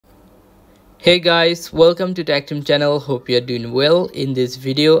Hey guys, welcome to Tactim channel. Hope you're doing well. In this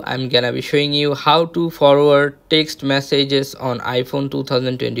video I'm gonna be showing you how to forward text messages on iPhone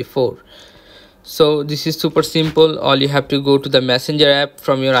 2024. So this is super simple. All you have to go to the Messenger app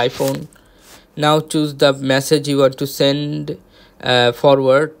from your iPhone. Now choose the message you want to send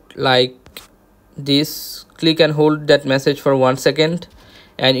forward, like this. Click and hold that message for 1 second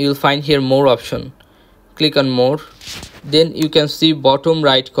and you'll find here more option. Click on more. Then you can see bottom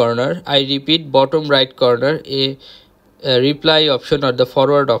right corner, I repeat, bottom right corner, a reply option or the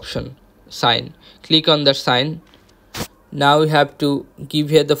forward option sign. Click on that sign. Now you have to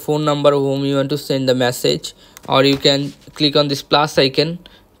give here the phone number whom you want to send the message, or you can click on this plus icon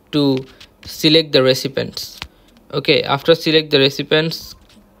to select the recipients. Okay, after select the recipients,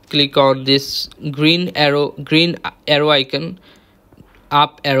 click on this green arrow icon,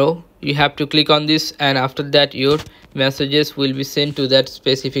 up arrow. You have to click on this, and after that your messages will be sent to that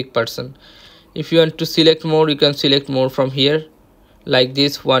specific person. If you want to select more, you can select more from here, like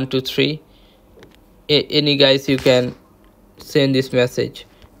this 1 2 3. Any guys you can send this message.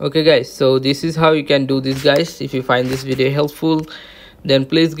 Okay guys, so this is how you can do this guys. If you find this video helpful, then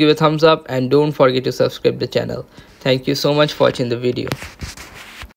please give a thumbs up and don't forget to subscribe the channel. Thank you so much for watching the video.